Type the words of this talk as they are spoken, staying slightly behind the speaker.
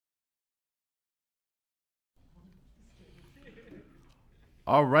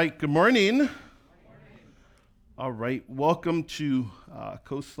All right, good morning. All right, welcome to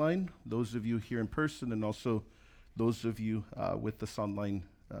Coastline, those of you here in person and also those of you with us online.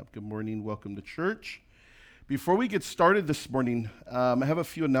 Good morning, welcome to church. Before we get started this morning, I have a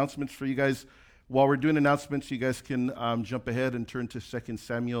few announcements for you guys. While we're doing announcements, you guys can jump ahead and turn to 2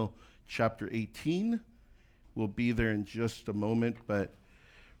 Samuel chapter 18. We'll be there in just a moment, but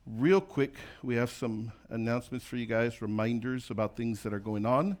real quick, we have some announcements for you guys, reminders about things that are going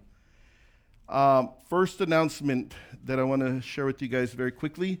on. First announcement that I want to share with you guys very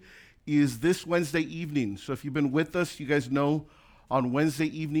quickly is this Wednesday evening. So if you've been with us, you guys know on Wednesday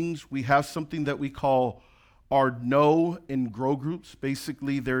evenings we have something that we call our Know and Grow groups.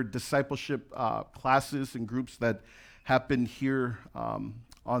 Basically, they're discipleship classes and groups that happen here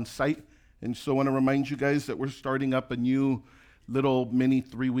on site. And so I want to remind you guys that we're starting up a new little mini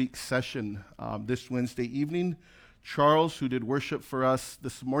 3-week session this Wednesday evening. Charles, who did worship for us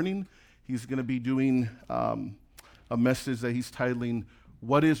this morning, he's going to be doing a message that he's titling,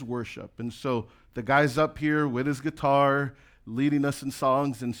 What is Worship? And so the guy's up here with his guitar, leading us in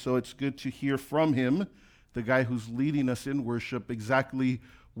songs, and so it's good to hear from him, the guy who's leading us in worship, exactly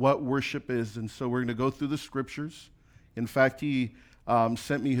what worship is. And so we're going to go through the scriptures. In fact, he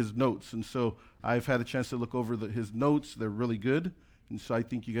sent me his notes, and so I've had a chance to look over his notes. They're really good, and so I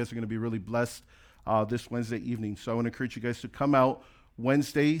think you guys are going to be really blessed this Wednesday evening. So I want to encourage you guys to come out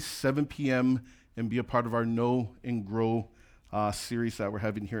Wednesday, 7 p.m., and be a part of our Know and Grow series that we're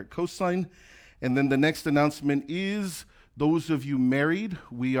having here at Coastline. And then the next announcement is, those of you married,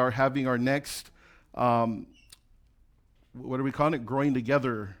 we are having our next, what are we calling it? Growing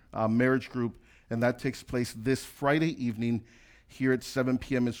Together marriage group, and that takes place this Friday evening here at 7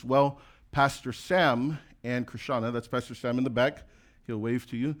 p.m. as well. Pastor Sam and Krishana, that's Pastor Sam in the back, he'll wave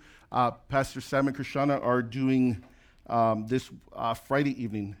to you. Pastor Sam and Krishana are doing this Friday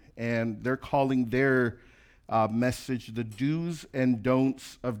evening, and they're calling their message the do's and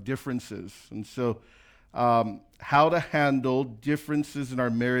don'ts of differences. And so how to handle differences in our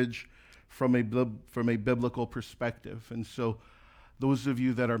marriage from a biblical perspective. And so those of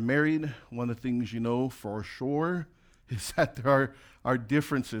you that are married, one of the things you know for sure is that there are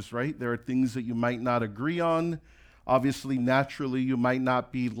differences, right? There are things that you might not agree on. Obviously, naturally, you might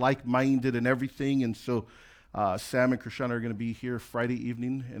not be like-minded in everything. And so Sam and Krishana are going to be here Friday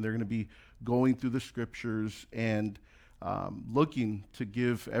evening, and they're going to be going through the scriptures and looking to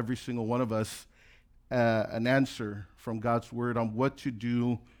give every single one of us an answer from God's word on what to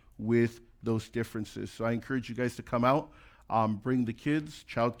do with those differences. So I encourage you guys to come out, bring the kids.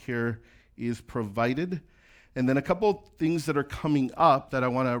 Childcare is provided. And then a couple things that are coming up that I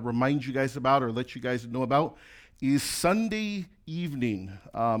want to remind you guys about or let you guys know about is Sunday evening,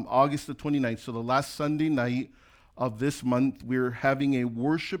 August the 29th. So the last Sunday night of this month, we're having a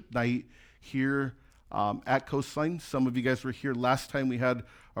worship night here at Coastline. Some of you guys were here last time we had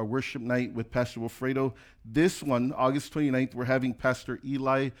our worship night with Pastor Wilfredo. This one, August 29th, we're having Pastor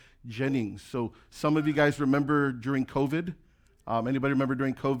Eli Jennings. So some of you guys remember during COVID. Anybody remember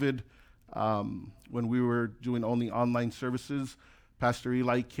during COVID? When we were doing only online services, Pastor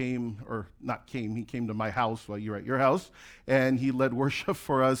Eli came he came to my house while you were at your house, and he led worship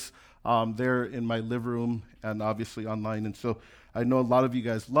for us there in my living room and obviously online. And so I know a lot of you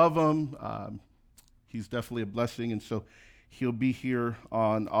guys love him. He's definitely a blessing, and so he'll be here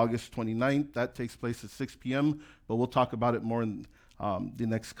on August 29th. That takes place at 6 p.m., but we'll talk about it more in the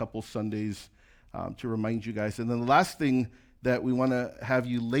next couple Sundays to remind you guys. And then the last thing that we want to have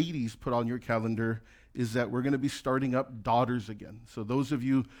you ladies put on your calendar is that we're going to be starting up Daughters again. So those of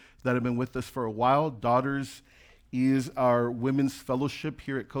you that have been with us for a while, Daughters is our women's fellowship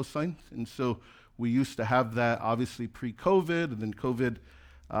here at Coastline. And so we used to have that obviously pre-COVID, and then COVID,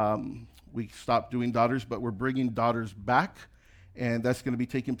 we stopped doing Daughters, but we're bringing Daughters back. And that's going to be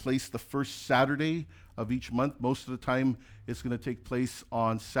taking place the first Saturday of each month. Most of the time, it's going to take place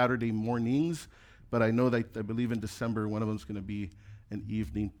on Saturday mornings. But I know that I believe in December, one of them is going to be an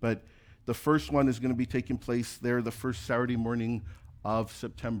evening. But the first one is going to be taking place there the first Saturday morning of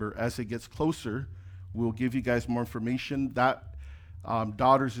September. As it gets closer, we'll give you guys more information. That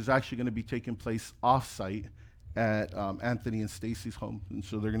Daughters is actually going to be taking place off-site at Anthony and Stacy's home. And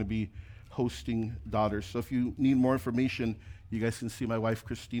so they're going to be hosting Daughters. So if you need more information, you guys can see my wife,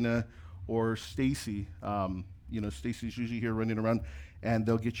 Christina, or Stacy. Stacy's usually here running around, and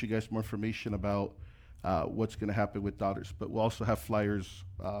they'll get you guys more information about what's going to happen with Daughters. But we'll also have flyers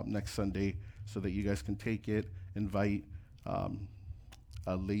next Sunday so that you guys can take it, invite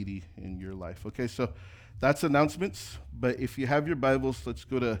a lady in your life. Okay, so that's announcements. But if you have your Bibles, let's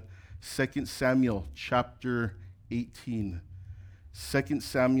go to 2 Samuel chapter 18. 2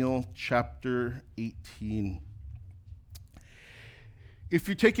 Samuel chapter 18. If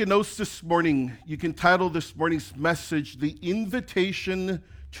you're taking notes this morning, you can title this morning's message, The Invitation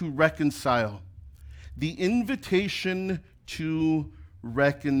to Reconcile. The Invitation to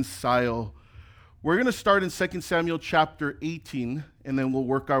Reconcile. We're going to start in 2 Samuel chapter 18, and then we'll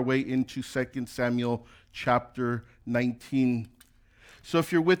work our way into 2 Samuel chapter 19. So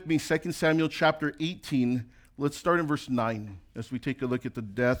if you're with me, 2 Samuel chapter 18, let's start in verse 9 as we take a look at the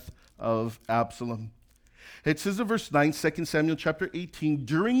death of Absalom. It says in verse 9, 2 Samuel chapter 18,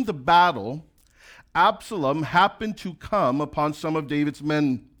 during the battle, Absalom happened to come upon some of David's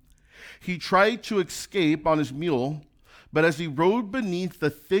men. He tried to escape on his mule, but as he rode beneath the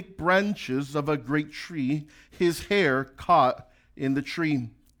thick branches of a great tree, his hair caught in the tree.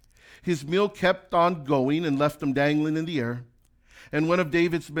 His mule kept on going and left him dangling in the air. And one of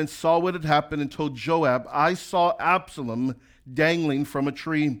David's men saw what had happened and told Joab, I saw Absalom dangling from a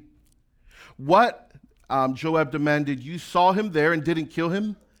tree. What? Joab demanded, you saw him there and didn't kill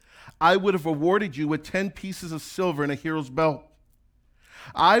him? I would have rewarded you with 10 pieces of silver and a hero's belt.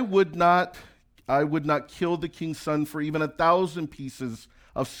 I would not kill the king's son for even 1,000 pieces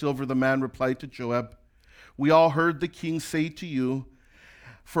of silver, the man replied to Joab. We all heard the king say to you,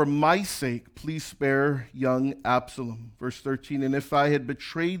 for my sake, please spare young Absalom. Verse 13, and if I had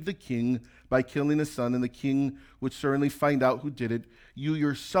betrayed the king by killing his son, and the king would certainly find out who did it, you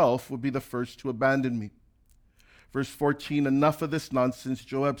yourself would be the first to abandon me. Verse 14, enough of this nonsense,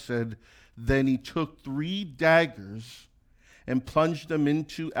 Joab said. Then he took 3 daggers and plunged them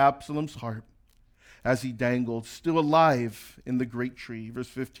into Absalom's heart as he dangled, still alive in the great tree. Verse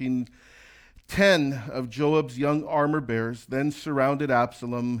 15, 10 of Joab's young armor bearers then surrounded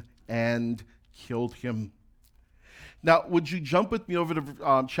Absalom and killed him. Now, would you jump with me over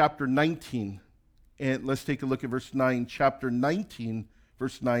to chapter 19? And let's take a look at verse 9. Chapter 19,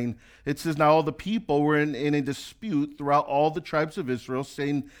 verse 9. It says, now all the people were in a dispute throughout all the tribes of Israel,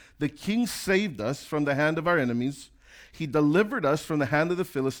 saying, the king saved us from the hand of our enemies. He delivered us from the hand of the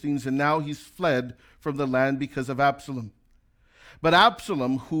Philistines, and now he's fled from the land because of Absalom. But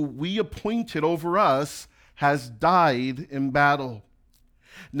Absalom, who we appointed over us, has died in battle.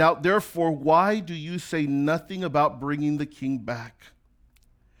 Now, therefore, why do you say nothing about bringing the king back?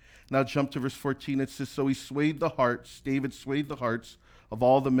 Now jump to verse 14. It says, so he swayed the hearts, David swayed the hearts of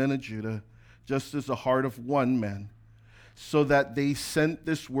all the men of Judah, just as the heart of one man, so that they sent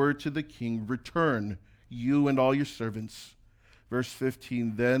this word to the king, return, you and all your servants. Verse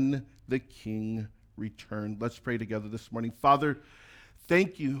 15, then the king returned. Let's pray together this morning. Father,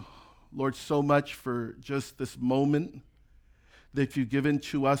 thank you, Lord, so much for just this moment that you've given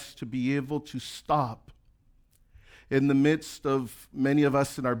to us to be able to stop in the midst of many of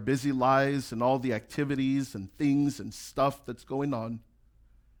us in our busy lives and all the activities and things and stuff that's going on.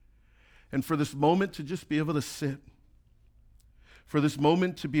 And for this moment to just be able to sit, for this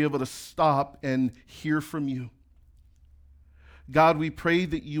moment to be able to stop and hear from you. God, we pray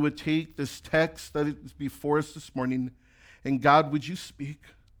that you would take this text that is before us this morning, and God, would you speak?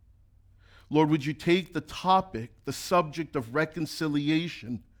 Lord, would you take the topic, the subject of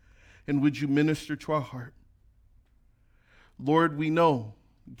reconciliation, and would you minister to our heart? Lord, we know,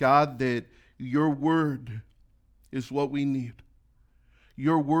 God, that your word is what we need.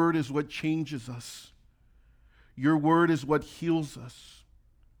 Your word is what changes us. Your word is what heals us.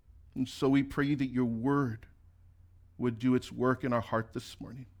 And so we pray that your word would do its work in our heart this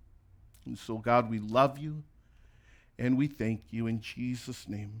morning. And so, God, we love you and we thank you in Jesus'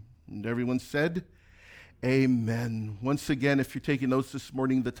 name. And everyone said, amen. Once again, if you're taking notes this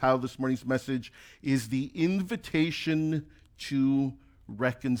morning, the title of this morning's message is The Invitation to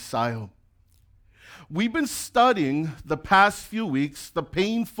Reconcile. We've been studying the past few weeks the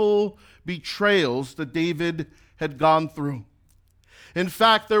painful betrayals that David had gone through. In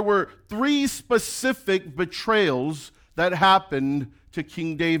fact, there were 3 specific betrayals that happened to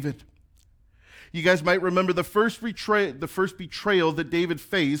King David. You guys might remember the first betrayal that David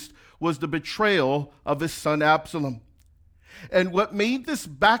faced was the betrayal of his son Absalom. And what made this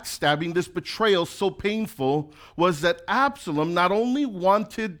backstabbing, this betrayal so painful was that Absalom not only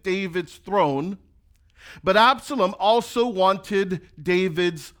wanted David's throne, but Absalom also wanted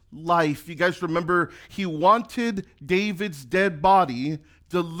David's life. You guys remember he wanted David's dead body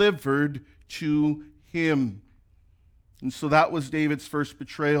delivered to him. And so that was David's first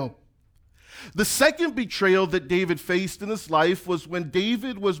betrayal. The second betrayal that David faced in his life was when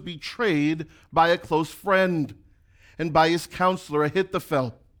David was betrayed by a close friend and by his counselor,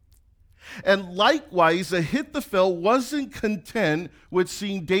 Ahithophel. And likewise, Ahithophel wasn't content with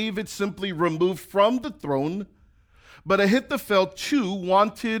seeing David simply removed from the throne, But Ahithophel too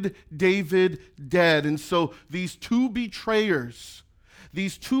wanted David dead. And so these two betrayers,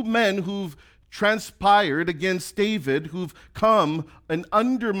 these two men who've transpired against David, who've come and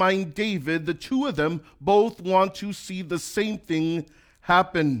undermined David, the two of them both want to see the same thing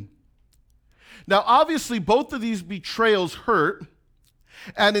happen. Now, obviously, both of these betrayals hurt.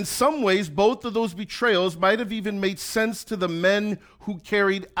 And in some ways, both of those betrayals might have even made sense to the men who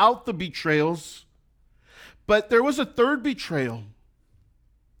carried out the betrayals. But there was a third betrayal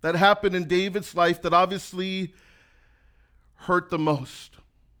that happened in David's life that obviously hurt the most.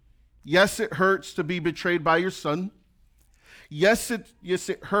 Yes, it hurts to be betrayed by your son. Yes,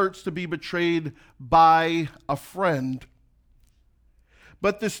 it hurts to be betrayed by a friend.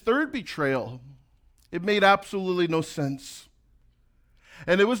 But this third betrayal, it made absolutely no sense.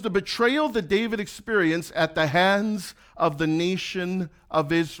 And it was the betrayal that David experienced at the hands of the nation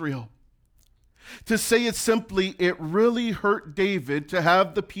of Israel. To say it simply, it really hurt David to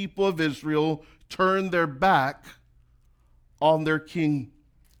have the people of Israel turn their back on their king.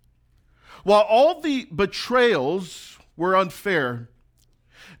 While all the betrayals were unfair,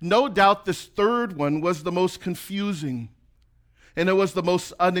 no doubt this third one was the most confusing, and it was the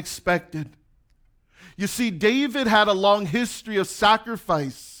most unexpected. You see, David had a long history of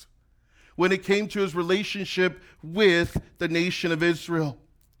sacrifice when it came to his relationship with the nation of Israel.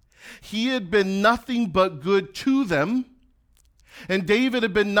 He had been nothing but good to them, and David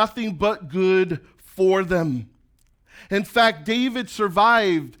had been nothing but good for them. In fact, David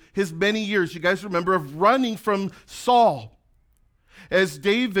survived his many years, you guys remember, of running from Saul. As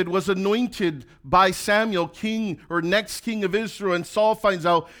David was anointed by Samuel, king or next king of Israel, and Saul finds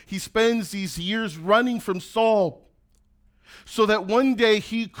out, he spends these years running from Saul so that one day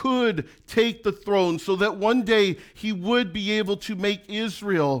he could take the throne, so that one day he would be able to make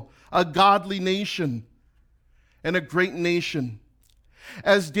Israel a godly nation and a great nation.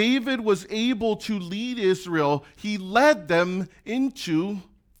 As David was able to lead Israel, he led them into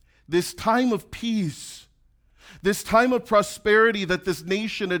this time of peace, this time of prosperity that this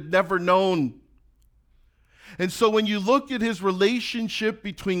nation had never known. And so when you look at his relationship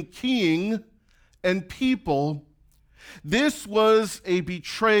between king and people, this was a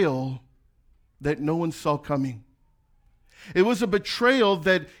betrayal that no one saw coming. It was a betrayal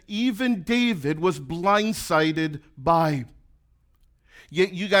that even David was blindsided by.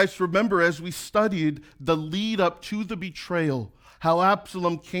 Yet you guys remember, as we studied the lead up to the betrayal, how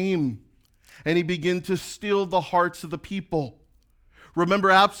Absalom came and he began to steal the hearts of the people. Remember,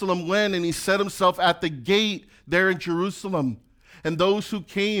 Absalom went and he set himself at the gate there in Jerusalem. And those who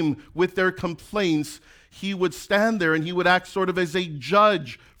came with their complaints, he would stand there and he would act sort of as a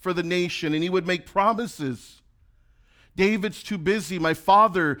judge for the nation, and he would make promises. David's too busy. My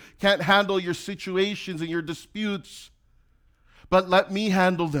father can't handle your situations and your disputes, but let me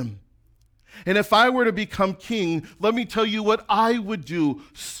handle them. And if I were to become king, let me tell you what I would do,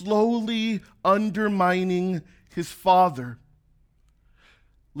 slowly undermining his father.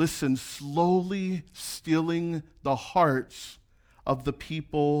 Listen, slowly stealing the hearts of the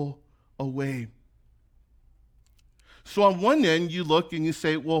people away. So on one end, you look and you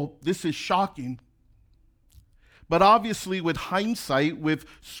say, well, this is shocking. But obviously, with hindsight, with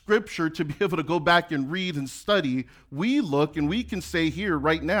scripture to be able to go back and read and study, we look and we can say here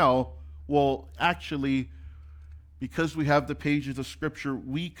right now, well, actually, because we have the pages of scripture,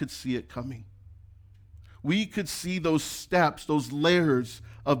 we could see it coming. We could see those steps, those layers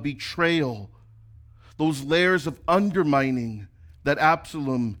of betrayal, those layers of undermining that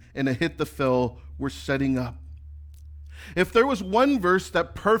Absalom and Ahithophel were setting up. If there was one verse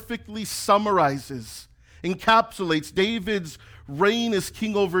that perfectly summarizes, encapsulates David's reign as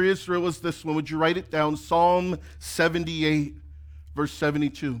king over Israel, was this one. Would you write it down? Psalm 78, verse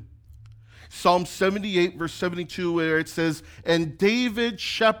 72. Psalm 78, verse 72, where it says, "And David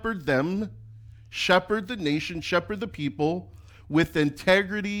shepherded them," shepherd the nation, shepherd the people, "with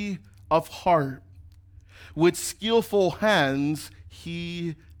integrity of heart. With skillful hands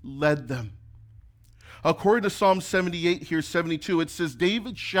he led them." According to Psalm 78 here, 72, it says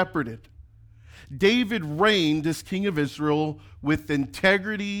David shepherded. David reigned as king of Israel with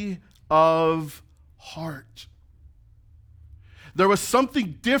integrity of heart. There was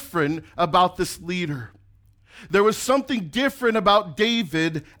something different about this leader. There was something different about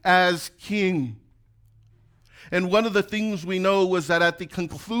David as king. And one of the things we know was that at the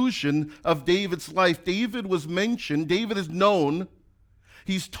conclusion of David's life, David was mentioned, David is known,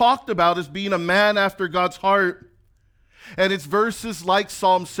 he's talked about as being a man after God's heart. And it's verses like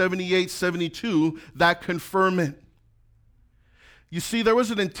Psalm 78, 72 that confirm it. You see, there was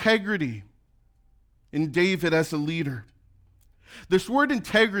an integrity in David as a leader. This word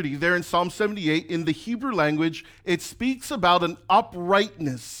integrity there in Psalm 78, in the Hebrew language, it speaks about an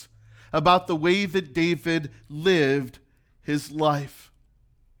uprightness, about the way that David lived his life.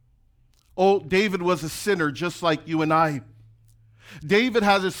 Oh, David was a sinner just like you and I. David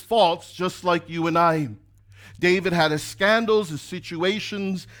has his faults just like you and I. David had his scandals, his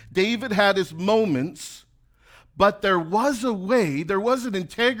situations. David had his moments. But there was a way, there was an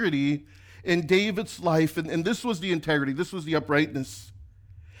integrity in David's life, and this was the integrity, this was the uprightness.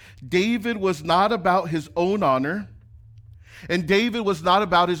 David was not about his own honor, and David was not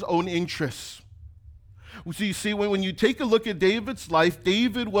about his own interests. So you see, when you take a look at David's life,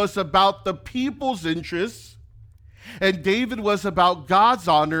 David was about the people's interests, and David was about God's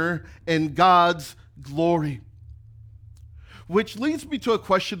honor and God's glory. Which leads me to a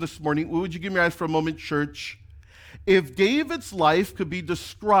question this morning. Would you give me your eyes for a moment, church? If David's life could be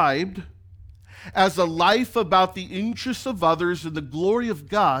described as a life about the interests of others and the glory of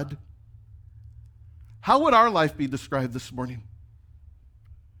God, how would our life be described this morning?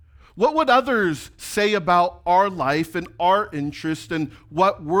 What would others say about our life and our interest and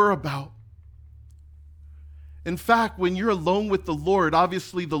what we're about? In fact, when you're alone with the Lord,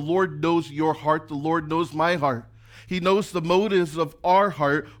 obviously the Lord knows your heart, the Lord knows my heart. He knows the motives of our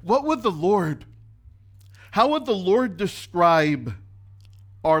heart. How would the Lord describe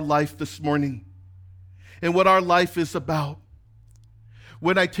our life this morning and what our life is about?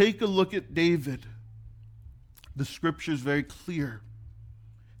 When I take a look at David, the scripture is very clear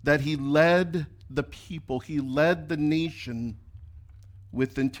that he led the people, he led the nation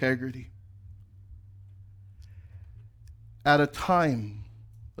with integrity. At a time,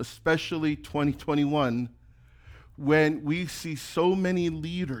 especially 2021, when we see so many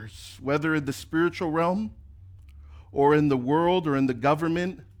leaders, whether in the spiritual realm or in the world or in the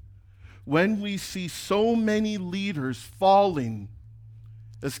government, when we see so many leaders falling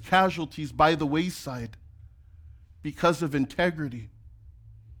as casualties by the wayside because of integrity,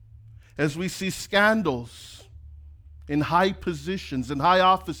 as we see scandals in high positions, in high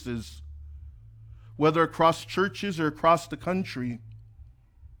offices, whether across churches or across the country,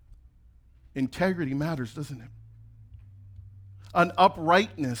 integrity matters, doesn't it? An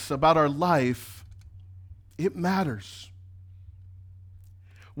uprightness about our life, it matters.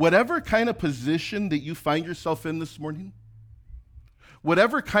 Whatever kind of position that you find yourself in this morning,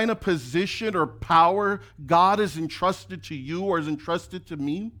 whatever kind of position or power God has entrusted to you or has entrusted to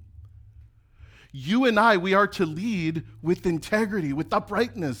me, you and I, we are to lead with integrity, with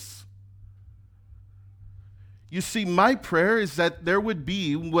uprightness. You see, my prayer is that there would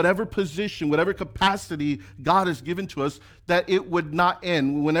be whatever position, whatever capacity God has given to us, that it would not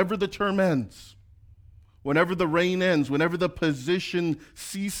end. Whenever the term ends, whenever the reign ends, whenever the position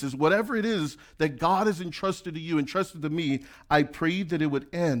ceases, whatever it is that God has entrusted to you, entrusted to me, I pray that it would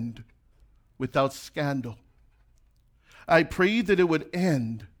end without scandal. I pray that it would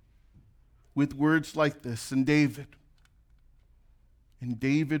end with words like this. And David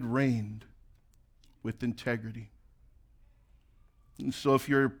reigned with integrity. And so if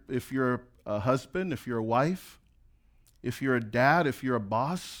you're a husband, if you're a wife, if you're a dad, if you're a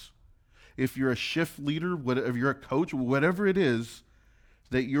boss, if you're a shift leader, if you're a coach, whatever it is,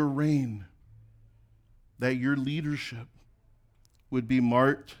 that your reign, that your leadership would be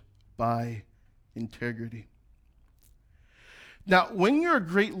marked by integrity. Now, when you're a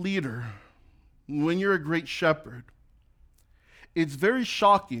great leader, when you're a great shepherd, it's very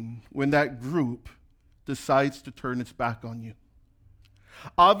shocking when that group decides to turn its back on you.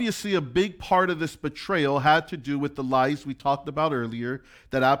 Obviously, a big part of this betrayal had to do with the lies we talked about earlier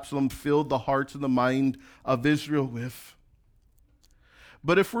that Absalom filled the hearts and the mind of Israel with.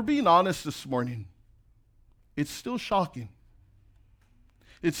 But if we're being honest this morning, it's still shocking.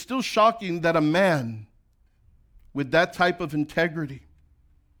 It's still shocking that a man with that type of integrity,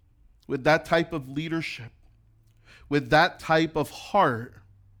 with that type of leadership, with that type of heart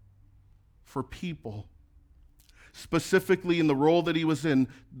for people, specifically in the role that he was in,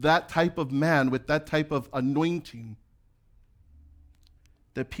 that type of man with that type of anointing,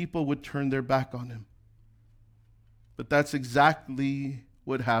 that people would turn their back on him. But that's exactly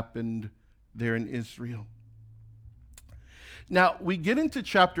what happened there in Israel. Now, we get into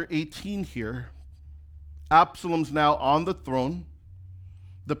chapter 18 here. Absalom's now on the throne.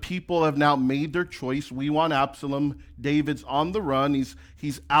 The people have now made their choice. We want Absalom. David's on the run.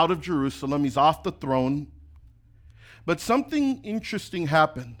 He's out of Jerusalem. He's off the throne. But something interesting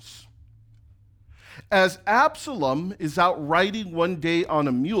happens. As Absalom is out riding one day on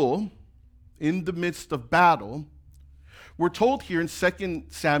a mule in the midst of battle, we're told here in 2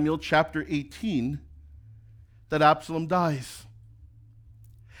 Samuel chapter 18 that Absalom dies.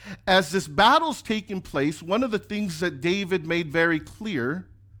 As this battle's taking place, one of the things that David made very clear,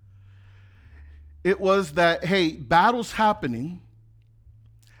 it was that, hey, battle's happening.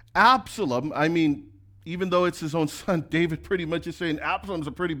 Absalom, even though it's his own son, David pretty much is saying Absalom's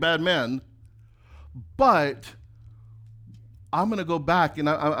a pretty bad man, but I'm going to go back and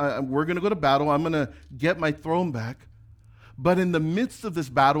we're going to go to battle. I'm going to get my throne back. But in the midst of this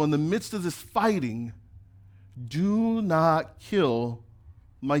battle, in the midst of this fighting, do not kill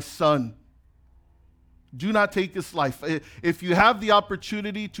my son. Do not take his life. If you have the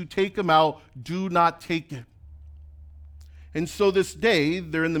opportunity to take him out, do not take it. And so this day,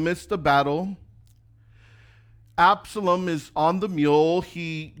 they're in the midst of battle. Absalom is on the mule.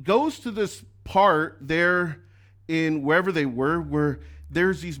 He goes to this part there in wherever they were, where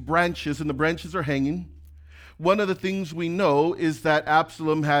there's these branches, and the branches are hanging. One of the things we know is that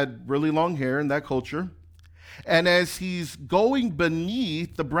Absalom had really long hair in that culture. And as he's going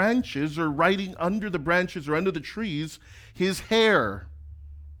beneath the branches or riding under the branches or under the trees, his hair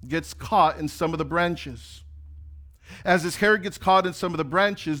gets caught in some of the branches. As his hair gets caught in some of the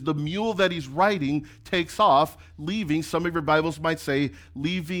branches, the mule that he's riding takes off, leaving, some of your Bibles might say,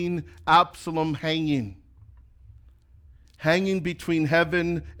 leaving Absalom hanging between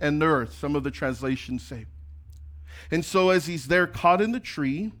heaven and earth, some of the translations say. And so as he's there caught in the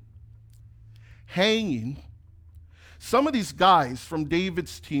tree, hanging, some of these guys from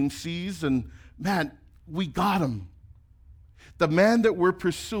David's team sees, and man, we got him. The man that we're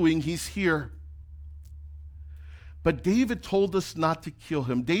pursuing, he's here. But David told us not to kill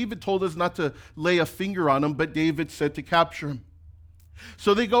him. David told us not to lay a finger on him, but David said to capture him.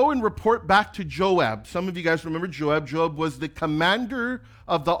 So they go and report back to Joab. Some of you guys remember Joab. Joab was the commander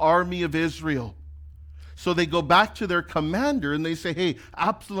of the army of Israel. So they go back to their commander and they say, hey,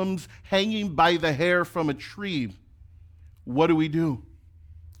 Absalom's hanging by the hair from a tree. What do we do?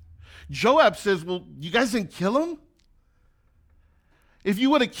 Joab says, well, you guys didn't kill him? If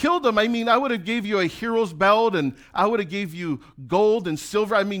you would have killed him, I would have gave you a hero's belt and I would have gave you gold and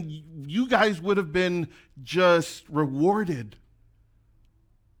silver. You guys would have been just rewarded.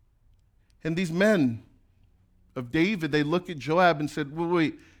 And these men of David, they look at Joab and said,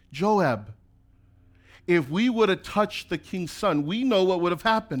 wait, Joab, if we would have touched the king's son, we know what would have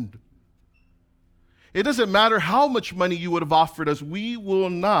happened. It doesn't matter how much money you would have offered us, we will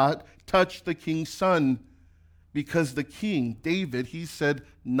not touch the king's son. Because the king, David, he said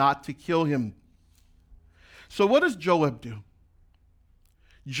not to kill him. So what does Joab do?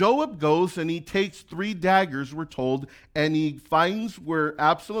 Joab goes and he takes 3 daggers, we're told, and he finds where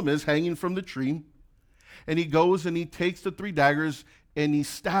Absalom is hanging from the tree. And he goes and he takes the 3 daggers and he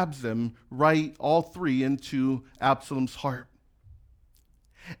stabs them right, all 3, into Absalom's heart.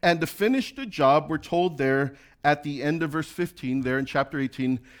 And to finish the job, we're told there at the end of verse 15, there in chapter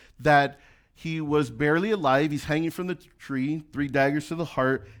 18, that he was barely alive. He's hanging from the tree, 3 daggers to the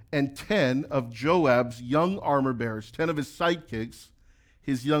heart, and 10 of Joab's young armor bearers, 10 of his sidekicks,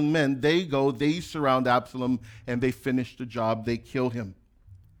 his young men, they surround Absalom, and they finish the job. They kill him.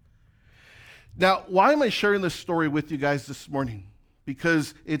 Now, why am I sharing this story with you guys this morning?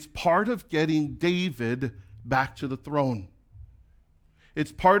 Because it's part of getting David back to the throne.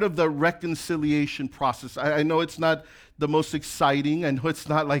 It's part of the reconciliation process. I know it's not the most exciting. I know it's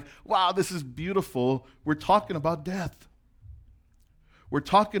not like, wow, this is beautiful. We're talking about death. We're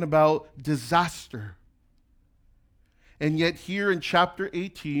talking about disaster. And yet here in chapter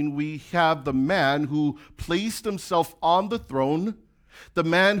 18, we have the man who placed himself on the throne, the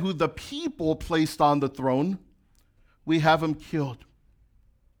man who the people placed on the throne. We have him killed.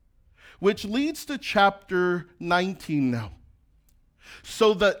 Which leads to chapter 19 now.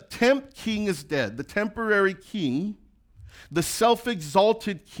 So the temp king is dead. The temporary king, the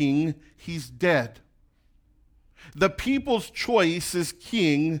self-exalted king, he's dead. The people's choice is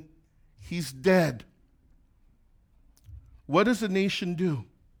king, he's dead. What does the nation do?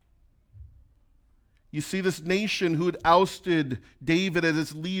 You see, this nation who had ousted David as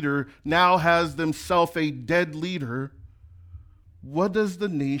its leader now has themselves a dead leader. What does the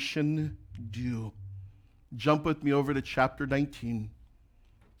nation do? Jump with me over to chapter 19.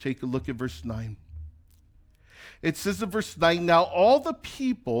 Take a look at verse 9. It says in verse 9, now all the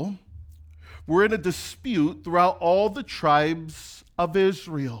people were in a dispute throughout all the tribes of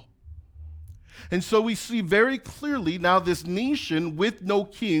Israel. And so we see very clearly now this nation with no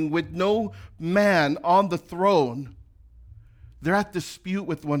king, with no man on the throne, they're at dispute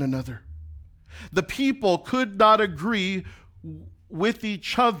with one another. The people could not agree with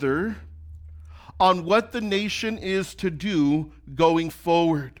each other on what the nation is to do going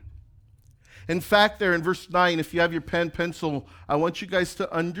forward. In fact, there in verse 9, if you have your pen, pencil, I want you guys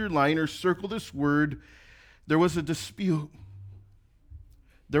to underline or circle this word. There was a dispute.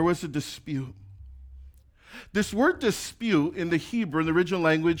 There was a dispute. This word dispute in the Hebrew, in the original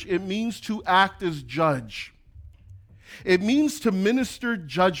language, it means to act as judge. It means to minister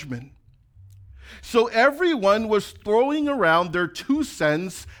judgment. So everyone was throwing around their 2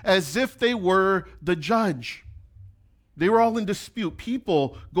 cents as if they were the judge. They were all in dispute.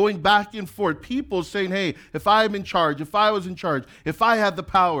 People going back and forth. People saying, hey, if I'm in charge, if I was in charge, if I had the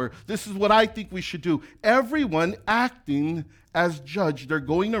power, this is what I think we should do. Everyone acting as judge. They're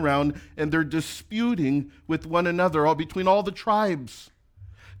going around and they're disputing with one another, all between all the tribes,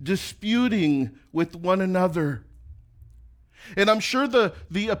 disputing with one another. And I'm sure the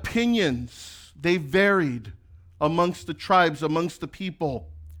opinions, they varied amongst the tribes, amongst the people.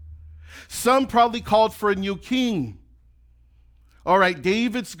 Some probably called for a new king. All right,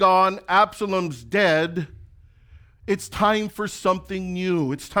 David's gone, Absalom's dead. It's time for something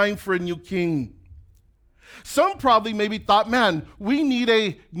new. It's time for a new king. Some probably maybe thought, man, we need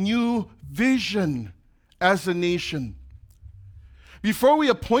a new vision as a nation. Before we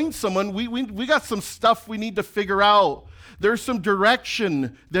appoint someone, we got some stuff we need to figure out. There's some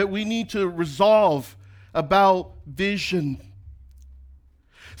direction that we need to resolve about vision.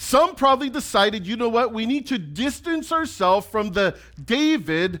 Some probably decided, you know what, we need to distance ourselves from the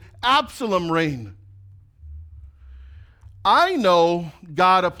David-Absalom reign. I know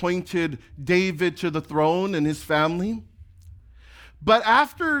God appointed David to the throne and his family, but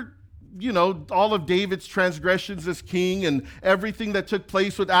after, all of David's transgressions as king and everything that took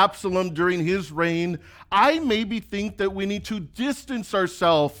place with Absalom during his reign, I maybe think that we need to distance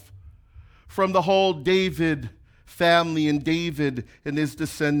ourselves from the whole David family and David and his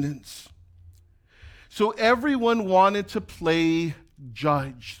descendants. So everyone wanted to play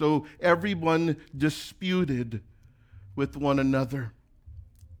judge. So everyone disputed with one another.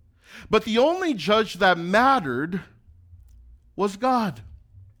 But the only judge that mattered was God.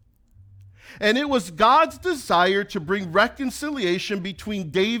 And it was God's desire to bring reconciliation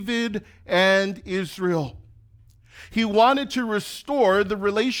between David and Israel. He wanted to restore the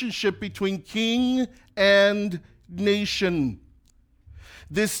relationship between king and nation.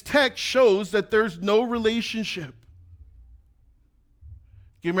 This text shows that there's no relationship.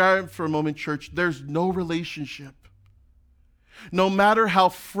 Give me out for a moment, church. There's no relationship. No matter how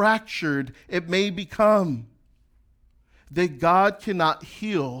fractured it may become, that God cannot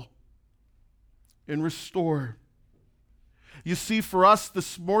heal and restore. You see, for us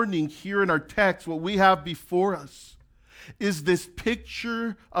this morning here in our text, what we have before us is this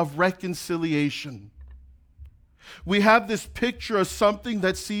picture of reconciliation. We have this picture of something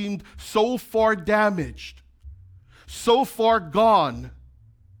that seemed so far damaged, so far gone,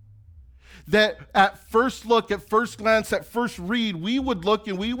 that at first look, at first glance, at first read, we would look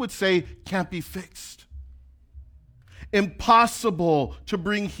and we would say, can't be fixed. Impossible to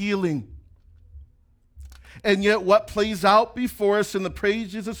bring healing. And yet what plays out before us in the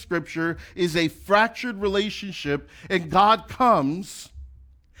pages of Scripture is a fractured relationship, and God comes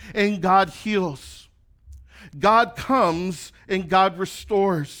and God heals. God comes and God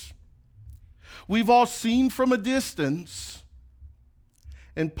restores. We've all seen from a distance,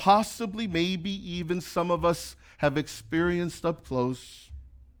 and possibly maybe even some of us have experienced up close,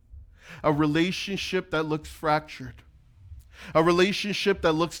 a relationship that looks fractured, a relationship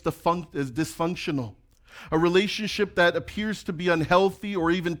that looks dysfunctional, a relationship that appears to be unhealthy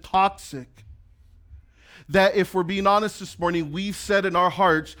or even toxic. That if we're being honest this morning, we've said in our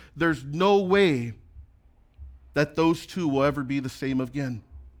hearts, there's no way that those two will ever be the same again.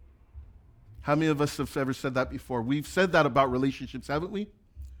 How many of us have ever said that before? We've said that about relationships, haven't we?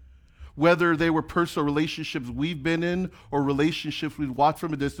 Whether they were personal relationships we've been in or relationships we've watched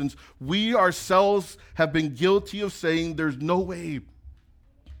from a distance, we ourselves have been guilty of saying there's no way.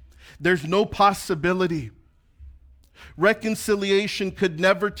 There's no possibility. Reconciliation could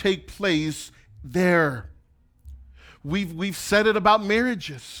never take place there. We've said it about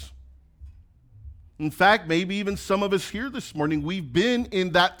marriages. In fact, maybe even some of us here this morning, we've been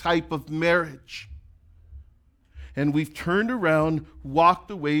in that type of marriage. And we've turned around, walked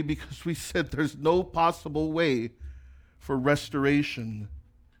away because we said there's no possible way for restoration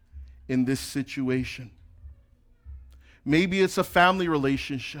in this situation. Maybe it's a family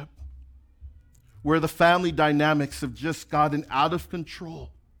relationship where the family dynamics have just gotten out of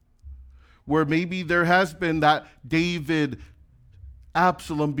control, where maybe there has been that David-Absalom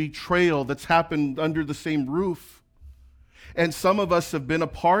betrayal that's happened under the same roof. And some of us have been a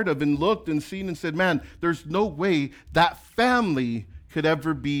part of and looked and seen and said, man, there's no way that family could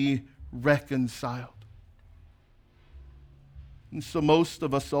ever be reconciled. And so most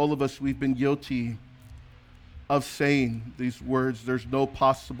of us, all of us, we've been guilty of saying these words, there's no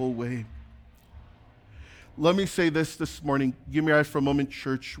possible way. Let me say this morning. Give me your eyes for a moment,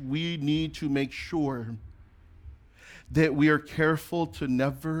 church. We need to make sure that we are careful to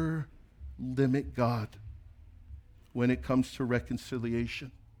never limit God when it comes to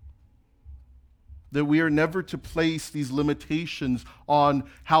reconciliation. That we are never to place these limitations on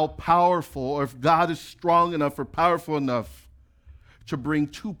how powerful, or if God is strong enough or powerful enough to bring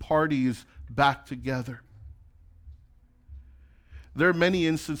two parties back together. There are many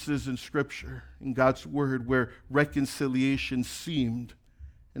instances in Scripture, in God's Word, where reconciliation seemed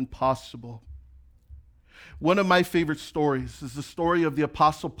impossible. One of my favorite stories is the story of the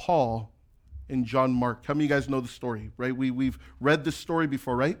Apostle Paul and John Mark. How many of you guys know the story, right? We've read this story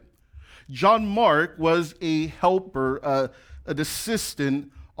before, right? John Mark was a helper, an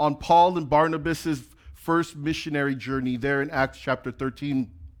assistant on Paul and Barnabas' first missionary journey there in Acts chapter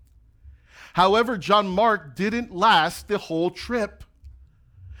 13. However, John Mark didn't last the whole trip.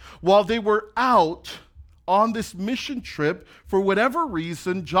 While they were out on this mission trip, for whatever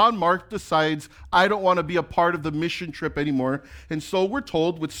reason, John Mark decides, I don't want to be a part of the mission trip anymore. And so we're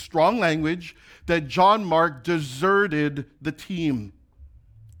told with strong language that John Mark deserted the team.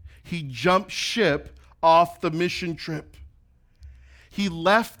 He jumped ship off the mission trip. He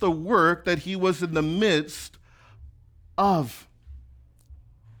left the work that he was in the midst of.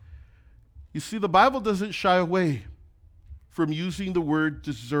 You see, the Bible doesn't shy away from using the word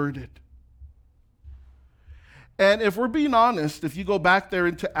deserted. And if we're being honest, if you go back there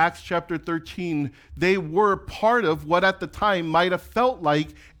into Acts chapter 13, they were part of what at the time might have felt like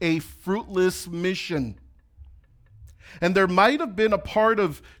a fruitless mission. And there might have been a part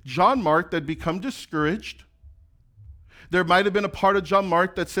of John Mark that had become discouraged. There might have been a part of John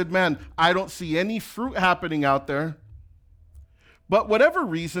Mark that said, man, I don't see any fruit happening out there. But whatever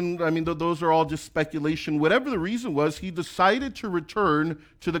reason, I mean, those are all just speculation. Whatever the reason was, he decided to return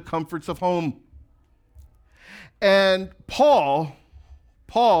to the comforts of home. And Paul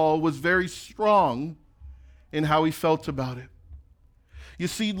was very strong in how he felt about it. You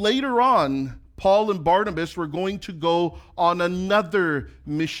see, later on, Paul and Barnabas were going to go on another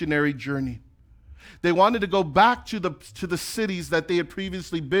missionary journey. They wanted to go back to the cities that they had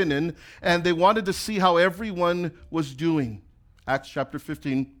previously been in, and they wanted to see how everyone was doing. Acts chapter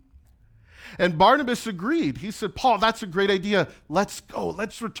 15. And Barnabas agreed. He said, Paul, that's a great idea. Let's go.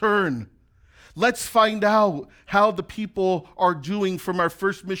 Let's return. Let's find out how the people are doing from our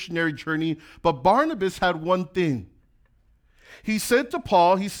first missionary journey. But Barnabas had one thing. He said to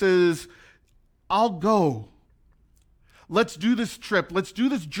Paul, he says, I'll go. Let's do this trip. Let's do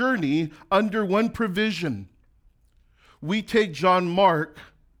this journey under one provision. We take John Mark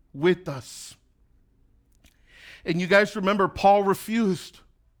with us. And you guys remember, Paul refused.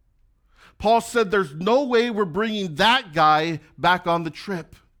 Paul said, there's no way we're bringing that guy back on the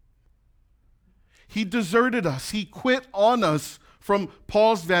trip. He deserted us. He quit on us from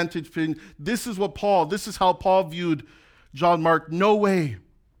Paul's vantage point. This is how Paul viewed John Mark. No way.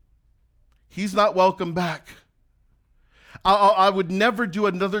 He's not welcome back. I would never do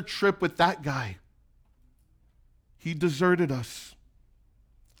another trip with that guy. He deserted us.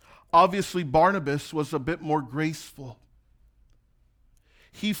 Obviously, Barnabas was a bit more graceful.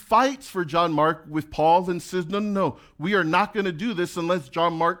 He fights for John Mark with Paul and says, no, we are not going to do this unless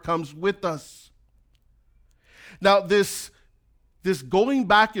John Mark comes with us. Now, this going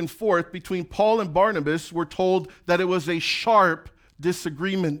back and forth between Paul and Barnabas, we're told that it was a sharp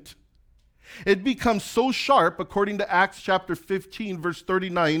disagreement. It becomes so sharp, according to Acts chapter 15, verse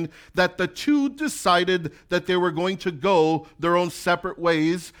 39, that the two decided that they were going to go their own separate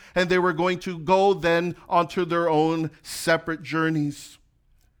ways, and they were going to go then onto their own separate journeys.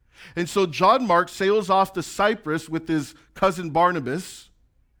 And so John Mark sails off to Cyprus with his cousin Barnabas,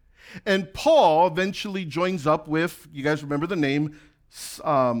 and Paul eventually joins up with, you guys remember the name,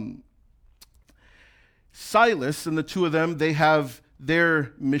 Silas, and the two of them, they have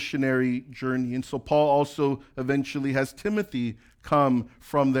their missionary journey. And so Paul also eventually has Timothy come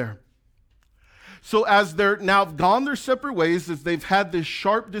from there. So as they're now gone their separate ways, as they've had this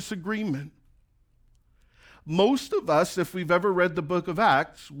sharp disagreement, most of us, if we've ever read the book of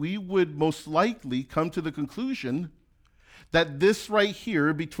Acts, we would most likely come to the conclusion that this right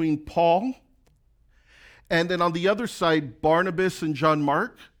here between Paul and then on the other side, Barnabas and John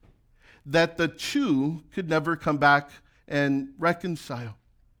Mark, that the two could never come back and reconcile.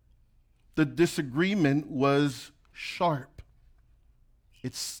 The disagreement was sharp.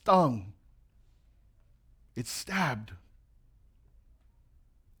 It stung. It stabbed.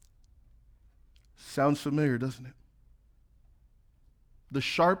 Sounds familiar, doesn't it? The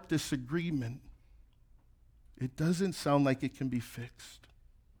sharp disagreement, it doesn't sound like it can be fixed.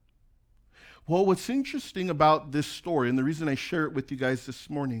 Well, what's interesting about this story, and the reason I share it with you guys this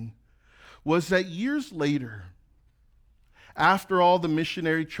morning, was that years later, after all the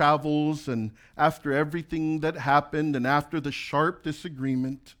missionary travels and after everything that happened and after the sharp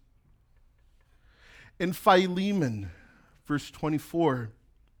disagreement, in Philemon, verse 24,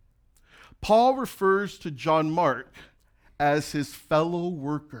 Paul refers to John Mark as his fellow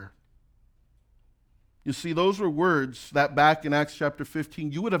worker. You see, those were words that back in Acts chapter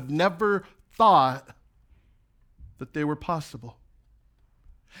 15, you would have never thought that they were possible.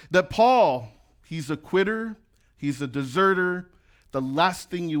 That Paul, he's a quitter, he's a deserter. The last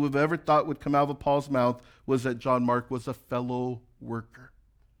thing you would have ever thought would come out of Paul's mouth was that John Mark was a fellow worker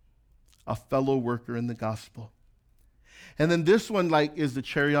in the gospel. And then this one is the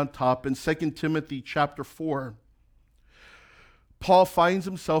cherry on top. In 2 Timothy chapter 4, Paul finds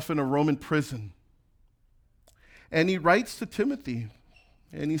himself in a Roman prison. And he writes to Timothy,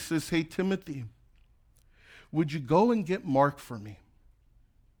 and he says, hey, Timothy, would you go and get Mark for me?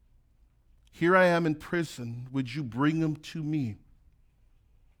 Here I am in prison. Would you bring him to me?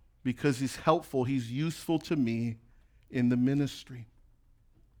 Because he's helpful, he's useful to me in the ministry.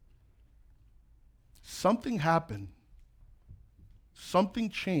 Something happened. Something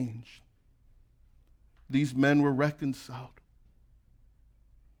changed. These men were reconciled.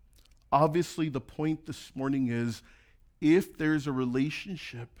 Obviously, the point this morning is, if there's a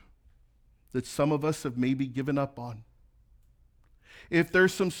relationship that some of us have maybe given up on, if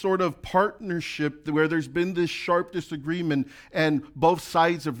there's some sort of partnership where there's been this sharp disagreement and both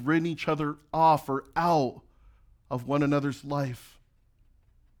sides have written each other off or out of one another's life,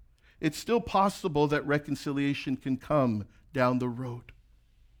 it's still possible that reconciliation can come down the road.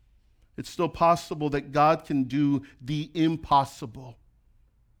 It's still possible that God can do the impossible.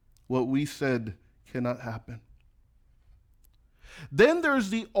 What we said cannot happen. Then there's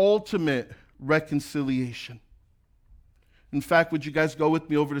the ultimate reconciliation. In fact, would you guys go with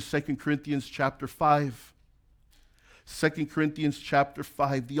me over to 2 Corinthians chapter 5? 2 Corinthians chapter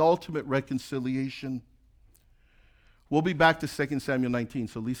 5, the ultimate reconciliation. We'll be back to 2 Samuel 19,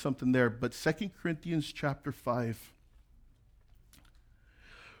 so leave something there. But 2 Corinthians chapter 5,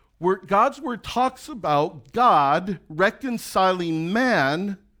 where God's word talks about God reconciling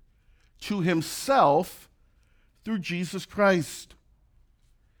man to himself through Jesus Christ.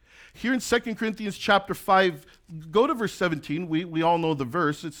 Here in 2 Corinthians chapter 5, go to verse 17. We all know the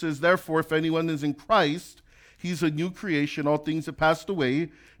verse. It says, therefore, if anyone is in Christ, he's a new creation. All things have passed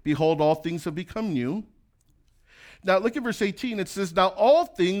away. Behold, all things have become new. Now look at verse 18. It says, now all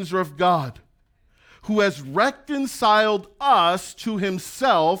things are of God, who has reconciled us to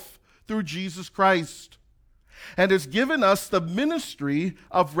himself through Jesus Christ, and has given us the ministry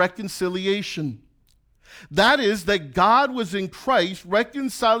of reconciliation. That is, that God was in Christ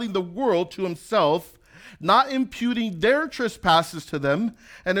reconciling the world to himself, not imputing their trespasses to them,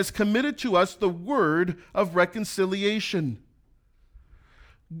 and has committed to us the word of reconciliation.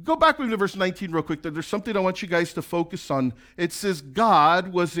 Go back to verse 19 real quick. There's something I want you guys to focus on. It says,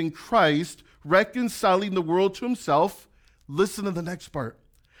 God was in Christ reconciling the world to himself. Listen to the next part.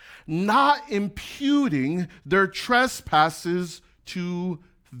 Not imputing their trespasses to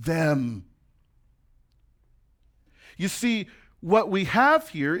them. You see, what we have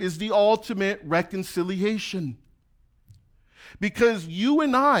here is the ultimate reconciliation. Because you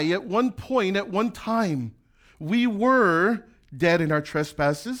and I, at one point, at one time, we were dead in our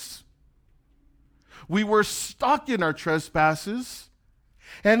trespasses. We were stuck in our trespasses.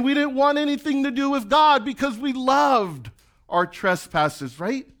 And we didn't want anything to do with God because we loved our trespasses,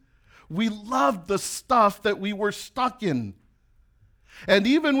 right? We loved the stuff that we were stuck in. And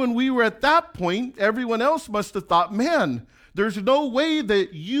even when we were at that point, everyone else must have thought, man, there's no way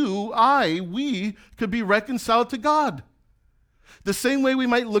that we could be reconciled to God. The same way we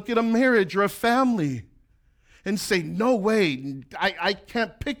might look at a marriage or a family and say, no way, I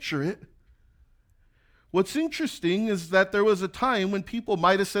can't picture it. What's interesting is that there was a time when people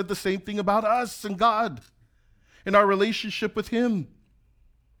might have said the same thing about us and God and our relationship with him.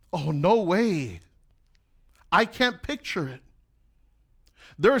 Oh, no way. I can't picture it.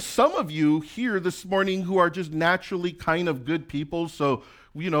 There are some of you here this morning who are just naturally kind of good people. So,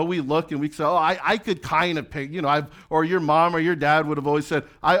 we look and we say, oh, I could kind of pick, or your mom or your dad would have always said,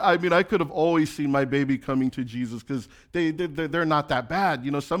 I could have always seen my baby coming to Jesus because they're not that bad.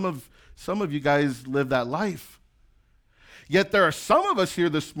 Some of you guys live that life. Yet there are some of us here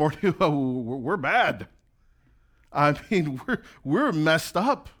this morning who we're bad. We're messed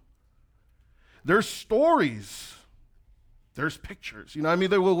up. There's stories. There's pictures. You know, I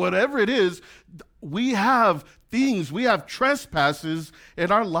mean, whatever it is, we have things, we have trespasses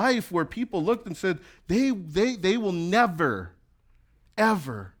in our life where people looked and said, they will never,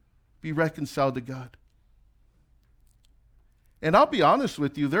 ever be reconciled to God. And I'll be honest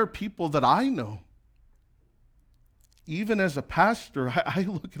with you, there are people that I know, even as a pastor, I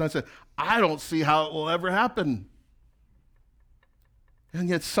look and I say, I don't see how it will ever happen. And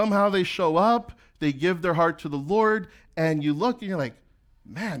yet somehow they show up, they give their heart to the Lord, and you look and you're like,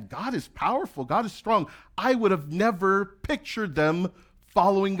 man, God is powerful, God is strong. I would have never pictured them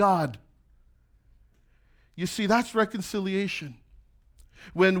following God. You see, that's reconciliation.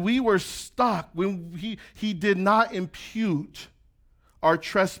 When we were stuck, when he did not impute our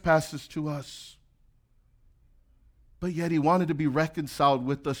trespasses to us, but yet he wanted to be reconciled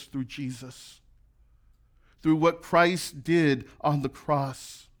with us through Jesus, through what Christ did on the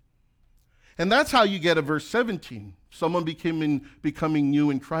cross. And that's how you get a verse 17, someone becoming new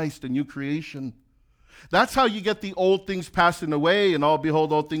in Christ, a new creation. That's how you get the old things passing away and all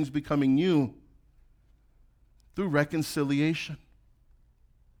behold, all things becoming new, through reconciliation.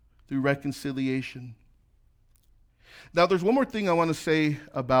 Through reconciliation. Now, there's one more thing I want to say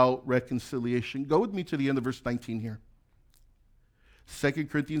about reconciliation. Go with me to the end of verse 19 here. 2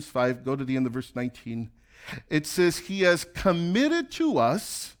 Corinthians 5, go to the end of verse 19. It says, he has committed to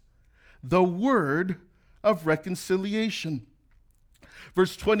us the word of reconciliation.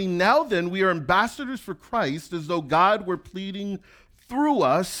 Verse 20, now then, we are ambassadors for Christ, as though God were pleading through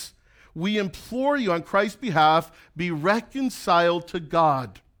us. We implore you on Christ's behalf, be reconciled to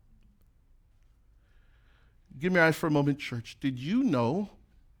God. Give me your eyes for a moment, church. Did you know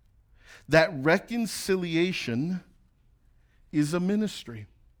that reconciliation is a ministry?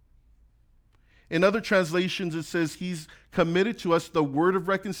 In other translations, it says he's committed to us the word of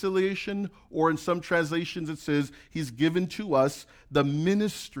reconciliation, or in some translations, it says he's given to us the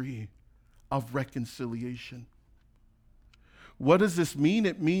ministry of reconciliation. What does this mean?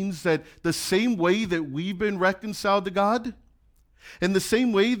 It means that the same way that we've been reconciled to God, in the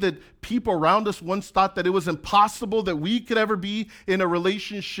same way that people around us once thought that it was impossible that we could ever be in a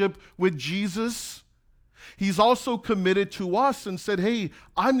relationship with Jesus, he's also committed to us and said, hey,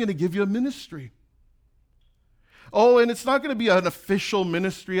 I'm going to give you a ministry. Oh, and it's not going to be an official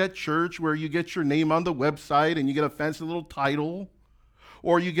ministry at church where you get your name on the website and you get a fancy little title,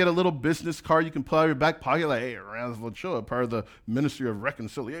 or you get a little business card you can put out of your back pocket, like, hey, Ransford Show, part of the ministry of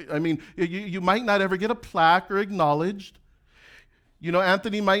reconciliation. I mean, you might not ever get a plaque or acknowledged. You know,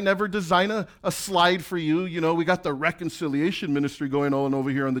 Anthony might never design a slide for you. You know, we got the reconciliation ministry going on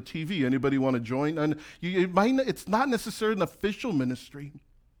over here on the TV. Anybody want to join? And it's not necessarily an official ministry.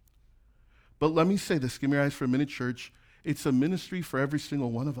 But let me say this. Give me your eyes for a minute, church. It's a ministry for every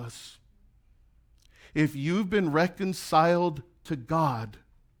single one of us. If you've been reconciled to God,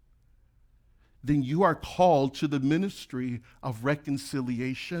 then you are called to the ministry of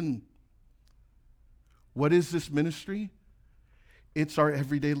reconciliation. What is this ministry? It's our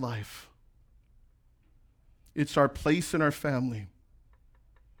everyday life. It's our place in our family.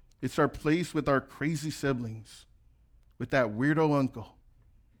 It's our place with our crazy siblings, with that weirdo uncle,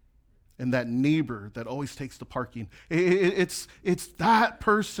 and that neighbor that always takes the parking. It's that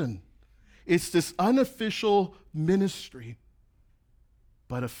person. It's this unofficial ministry,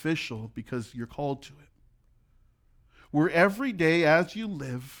 but official because you're called to it. Where every day as you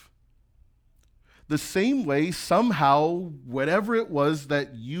live, the same way, somehow, whatever it was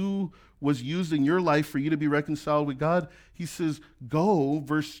that you was used in your life for you to be reconciled with God, he says, go,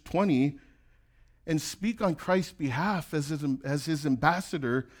 verse 20, and speak on Christ's behalf as his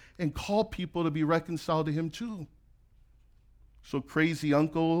ambassador and call people to be reconciled to him too. So crazy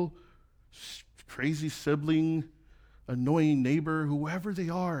uncle, crazy sibling, annoying neighbor, whoever they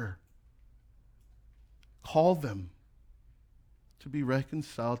are, call them to be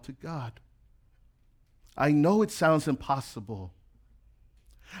reconciled to God. I know it sounds impossible.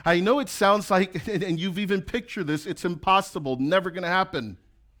 I know it sounds like, and you've even pictured this, it's impossible, never going to happen.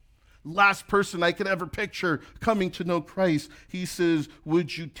 Last person I could ever picture coming to know Christ. He says,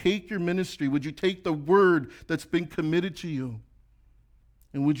 would you take your ministry? Would you take the word that's been committed to you?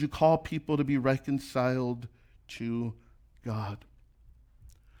 And would you call people to be reconciled to God?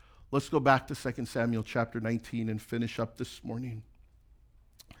 Let's go back to 2 Samuel chapter 19 and finish up this morning.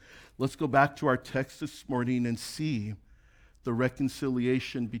 Let's go back to our text this morning and see the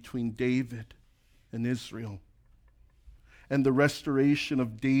reconciliation between David and Israel and the restoration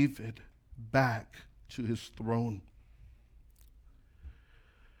of David back to his throne.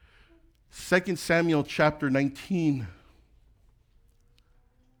 2 Samuel chapter 19.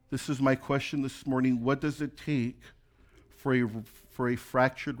 This is my question this morning. What does it take for a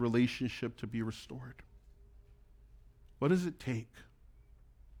fractured relationship to be restored? What does it take?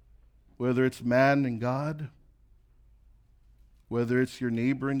 Whether it's man and God, whether it's your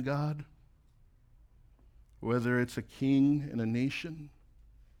neighbor and God, whether it's a king and a nation,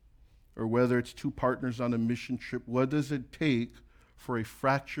 or whether it's two partners on a mission trip, what does it take for a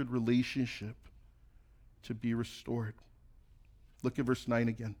fractured relationship to be restored? Look at verse 9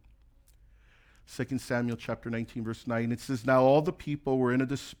 again. 2 Samuel chapter 19, verse 9. It says, "Now all the people were in a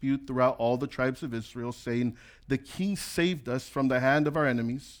dispute throughout all the tribes of Israel, saying, 'The king saved us from the hand of our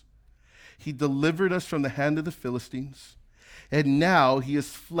enemies. He delivered us from the hand of the Philistines. And now he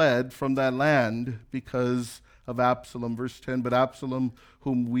has fled from that land because of Absalom.'" Verse 10, "But Absalom,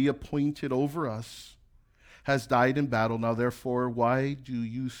 whom we appointed over us, has died in battle. Now therefore, why do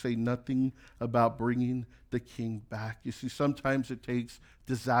you say nothing about bringing the king back?" You see, sometimes it takes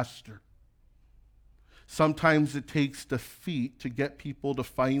disaster. Sometimes it takes defeat to get people to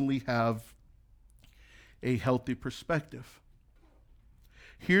finally have a healthy perspective.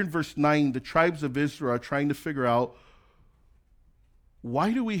 Here in verse 9, the tribes of Israel are trying to figure out,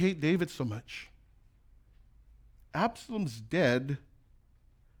 why do we hate David so much? Absalom's dead.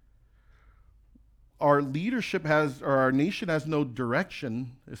 Our nation has no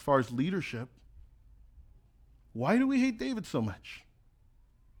direction as far as leadership. Why do we hate David so much?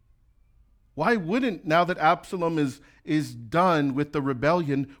 Why wouldn't, now that Absalom is done with the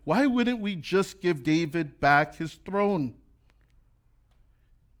rebellion, why wouldn't we just give David back his throne?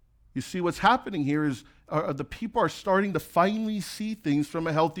 You see, what's happening here is the people are starting to finally see things from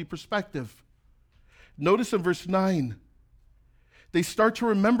a healthy perspective. Notice in verse 9, they start to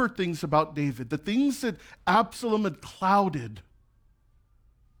remember things about David, the things that Absalom had clouded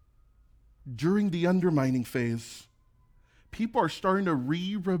during the undermining phase. People are starting to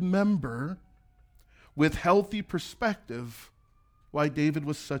remember with healthy perspective why David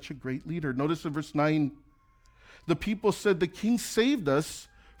was such a great leader. Notice in verse 9, the people said, "The king saved us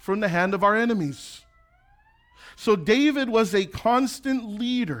from the hand of our enemies." So David was a constant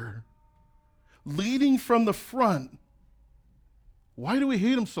leader, leading from the front. Why do we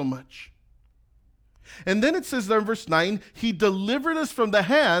hate him so much? And then it says there in verse 9, "He delivered us from the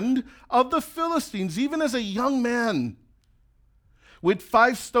hand of the Philistines," even as a young man with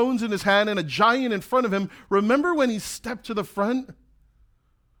 5 stones in his hand and a giant in front of him. Remember when he stepped to the front?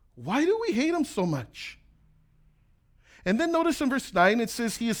 Why do we hate him so much? And then notice in verse 9, it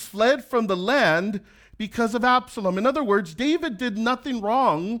says, "He has fled from the land because of Absalom." In other words, David did nothing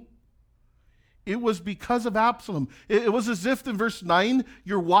wrong. It was because of Absalom. It was as if in verse 9,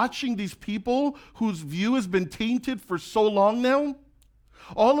 you're watching these people whose view has been tainted for so long now,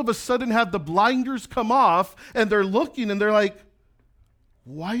 all of a sudden have the blinders come off, and they're looking and they're like,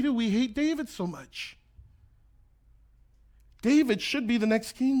 why do we hate David so much? David should be the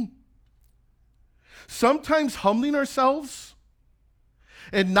next king. Sometimes humbling ourselves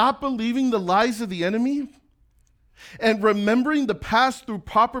and not believing the lies of the enemy and remembering the past through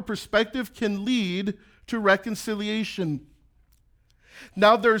proper perspective can lead to reconciliation.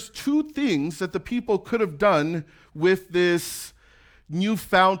 Now, there's 2 things that the people could have done with this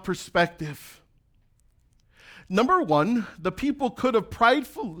newfound perspective. Number 1, the people could have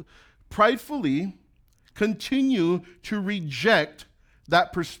pridefully continue to reject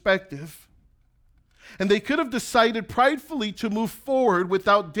that perspective. And they could have decided pridefully to move forward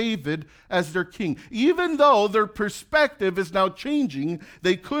without David as their king. Even though their perspective is now changing,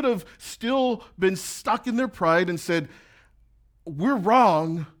 they could have still been stuck in their pride and said, we're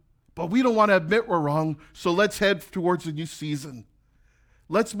wrong, but we don't want to admit we're wrong, so let's head towards a new season.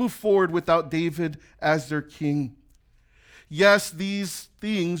 Let's move forward without David as their king. Yes, these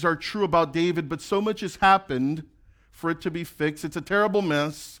things are true about David, but so much has happened for it to be fixed. It's a terrible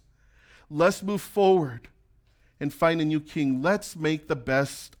mess. Let's move forward and find a new king. Let's make the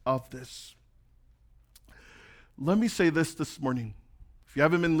best of this. Let me say this morning. If you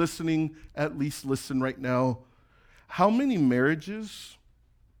haven't been listening, at least listen right now. How many marriages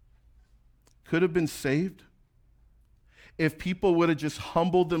could have been saved if people would have just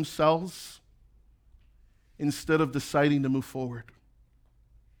humbled themselves instead of deciding to move forward?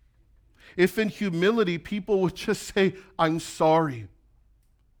 If in humility people would just say, I'm sorry.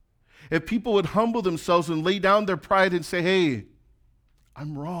 If people would humble themselves and lay down their pride and say, hey,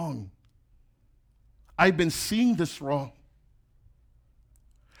 I'm wrong. I've been seeing this wrong.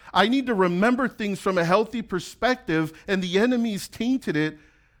 I need to remember things from a healthy perspective, and the enemy's tainted it.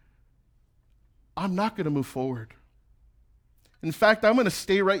 I'm not going to move forward. In fact, I'm going to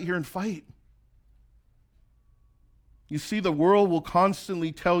stay right here and fight. You see, the world will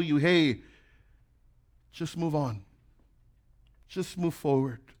constantly tell you, hey, just move on. Just move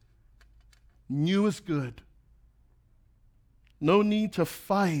forward. New is good. No need to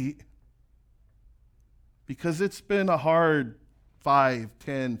fight because it's been a hard 5,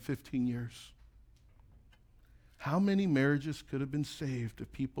 10, 15 years. How many marriages could have been saved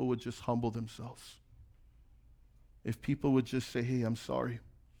if people would just humble themselves? If people would just say, hey, I'm sorry.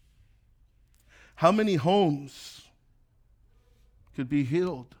 How many homes could be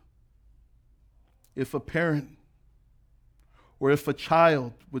healed if a parent or if a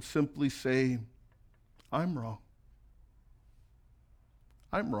child would simply say, I'm wrong.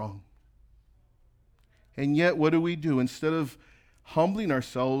 I'm wrong. And yet, what do? Instead of humbling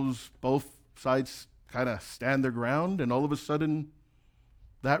ourselves, both sides kind of stand their ground, and all of a sudden,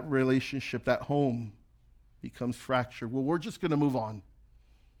 that relationship, that home, becomes fractured. Well, we're just going to move on.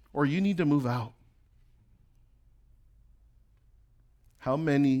 Or you need to move out. How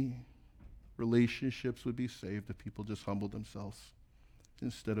many relationships would be saved if people just humbled themselves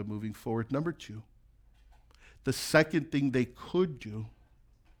instead of moving forward? Number 2, the second thing they could do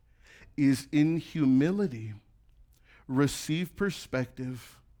is in humility receive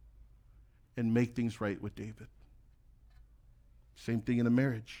perspective and make things right with David. Same thing in a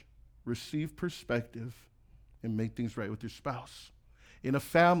marriage. Receive perspective and make things right with your spouse. In a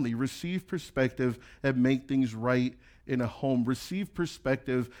family, receive perspective and make things right in a home. Receive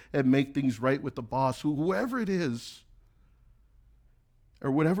perspective and make things right with the boss, whoever it is,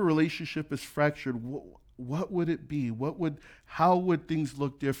 or whatever relationship is fractured. What would it be? How would things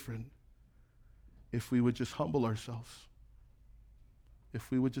look different if we would just humble ourselves?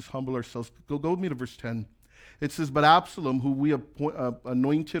 If we would just humble ourselves. Go with me to verse 10. It says, but Absalom, who we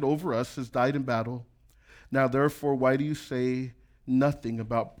anointed over us, has died in battle. Now, therefore, why do you say nothing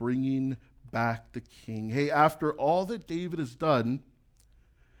about bringing back the king? Hey, after all that David has done,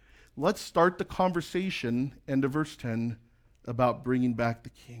 let's start the conversation, end of verse 10, about bringing back the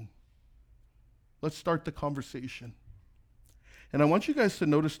king. Let's start the conversation. And I want you guys to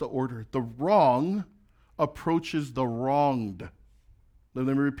notice the order. The wrong approaches the wronged. Let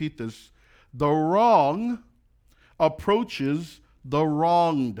me repeat this. The wrong approaches the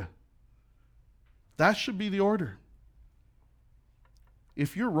wronged. That should be the order.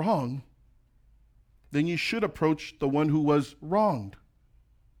 If you're wrong, then you should approach the one who was wronged.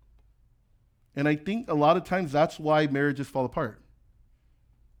 And I think a lot of times that's why marriages fall apart.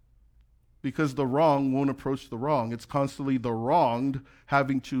 Because the wrong won't approach the wrong. It's constantly the wronged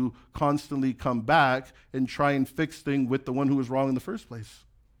having to constantly come back and try and fix things with the one who was wrong in the first place.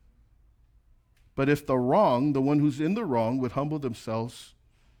 But if the wrong, the one who's in the wrong, would humble themselves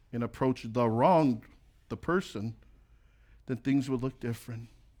and approach the wronged, the person, then things would look different.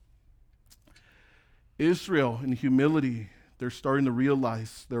 Israel, in humility, they're starting to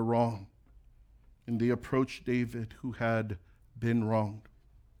realize they're wrong. And they approach David, who had been wronged.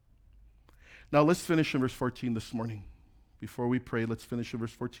 Now let's finish in verse 14 this morning. Before we pray, let's finish in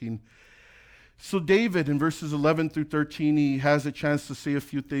verse 14. So David, in verses 11 through 13, he has a chance to say a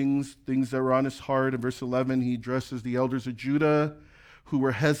few things that were on his heart. In verse 11, he addresses the elders of Judah who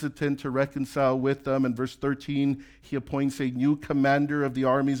were hesitant to reconcile with them. In verse 13, he appoints a new commander of the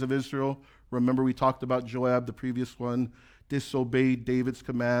armies of Israel. Remember, we talked about Joab, the previous one, disobeyed David's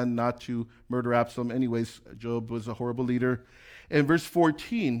command not to murder Absalom. Anyways, Joab was a horrible leader. In verse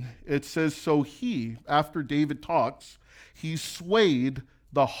 14, it says, so he, after David talks, he swayed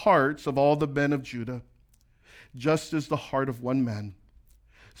the hearts of all the men of Judah, just as the heart of one man,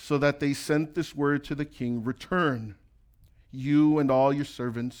 so that they sent this word to the king, return, you and all your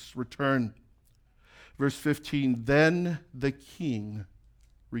servants, return. Verse 15, then the king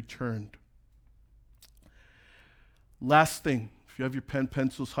returned. Last thing, if you have your pen,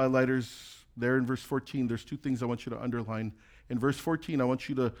 pencils, highlighters, there in verse 14, there's 2 things I want you to underline. In verse 14, I want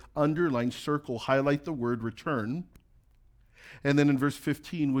you to underline, circle, highlight the word return. And then in verse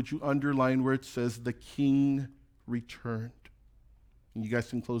 15, would you underline where it says the king returned? And you guys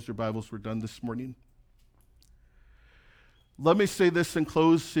can close your Bibles. We're done this morning. Let me say this in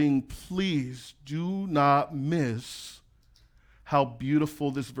closing. Please do not miss how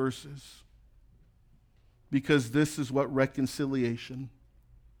beautiful this verse is. Because this is what reconciliation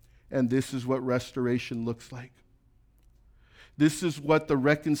and this is what restoration looks like. This is what the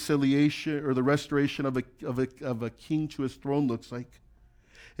reconciliation or the restoration of a king to his throne looks like.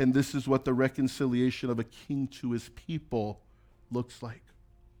 And this is what the reconciliation of a king to his people looks like.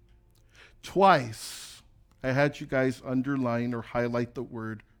 Twice, I had you guys underline or highlight the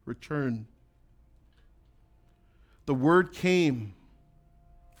word return. The word came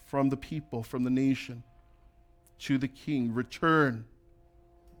from the people, from the nation, to the King. Return.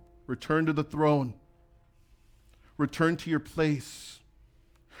 Return to the throne. Return to your place.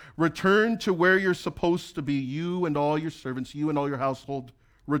 Return to where you're supposed to be, you and all your servants, you and all your household.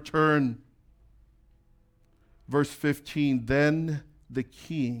 Return. Verse 15, then the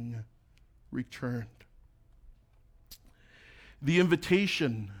King returned. The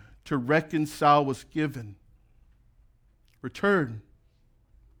invitation to reconcile was given. Return.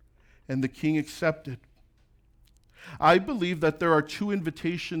 And the King accepted. I believe that there are two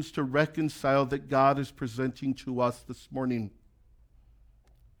invitations to reconcile that God is presenting to us this morning.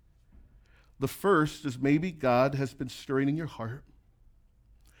 The first is maybe God has been stirring in your heart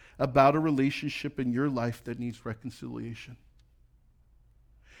about a relationship in your life that needs reconciliation.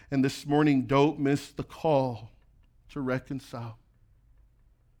 And this morning, don't miss the call to reconcile.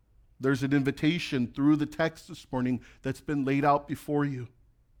 There's an invitation through the text this morning that's been laid out before you.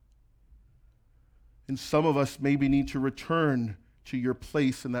 And some of us maybe need to return to your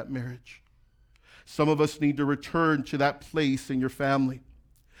place in that marriage. Some of us need to return to that place in your family.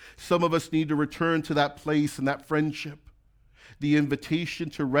 Some of us need to return to that place in that friendship. The invitation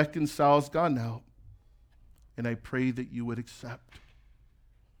to reconcile has gone out. And I pray that you would accept.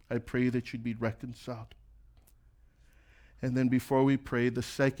 I pray that you'd be reconciled. And then before we pray, the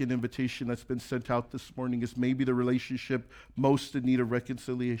second invitation that's been sent out this morning is maybe the relationship most in need of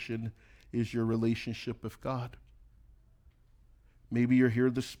reconciliation is your relationship with God. Maybe you're here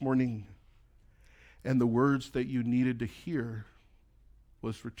this morning and the words that you needed to hear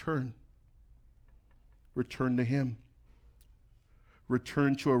was return. Return to Him.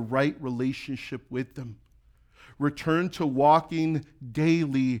 Return to a right relationship with Him. Return to walking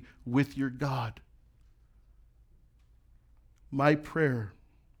daily with your God. My prayer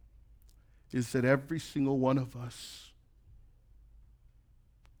is that every single one of us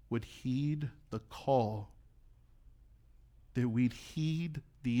would heed the call, that we'd heed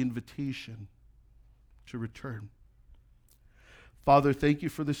the invitation to return. Father, thank you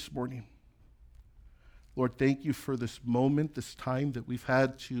for this morning. Lord, thank you for this moment, this time that we've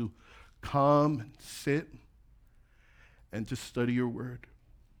had to come and sit and to study your word.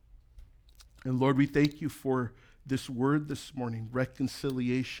 And Lord, we thank you for this word this morning,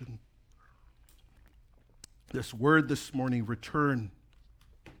 reconciliation. This word this morning, return.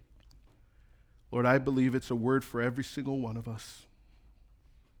 Lord, I believe it's a word for every single one of us.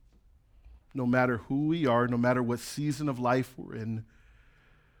 No matter who we are, no matter what season of life we're in,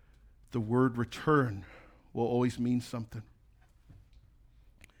 the word return will always mean something.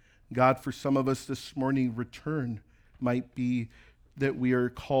 God, for some of us this morning, return might be that we are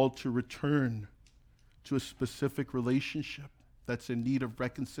called to return to a specific relationship that's in need of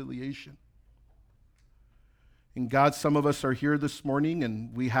reconciliation. And God, some of us are here this morning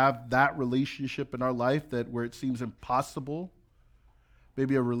and we have that relationship in our life that where it seems impossible,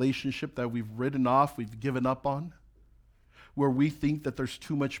 maybe a relationship that we've written off, we've given up on, where we think that there's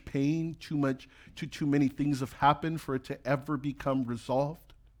too much pain, too many things have happened for it to ever become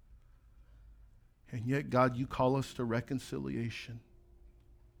resolved. And yet, God, you call us to reconciliation.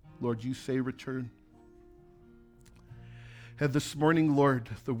 Lord, you say return. And this morning, Lord,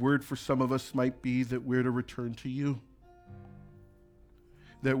 the word for some of us might be that we're to return to you.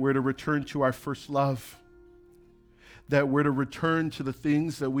 That we're to return to our first love. That we're to return to the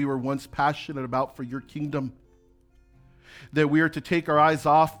things that we were once passionate about for your kingdom. That we are to take our eyes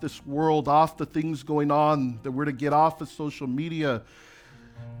off this world, off the things going on. That we're to get off of social media,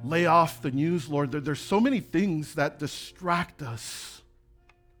 lay off the news, Lord. There's so many things that distract us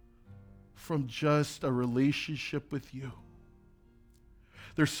from just a relationship with you.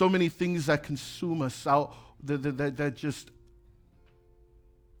 There's so many things that consume us out, that just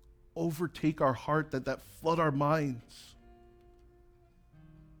overtake our heart, that flood our minds.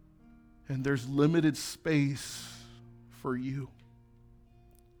 And there's limited space for you.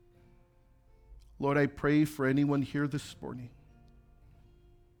 Lord, I pray for anyone here this morning,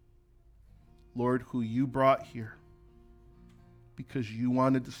 Lord, who you brought here because you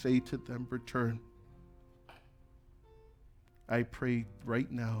wanted to say to them, return. I pray right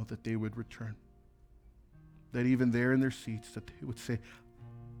now that they would return. That even there in their seats, that they would say,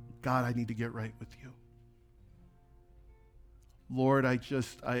 God, I need to get right with you. Lord,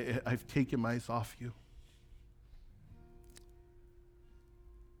 I've taken my eyes off you.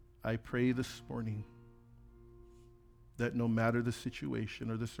 I pray this morning that no matter the situation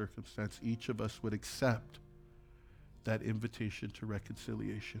or the circumstance, each of us would accept that invitation to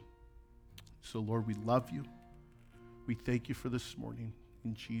reconciliation. So, Lord, we love you. We thank you for this morning.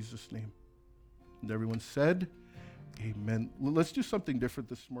 In Jesus' name. And everyone said, amen. Let's do something different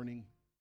this morning.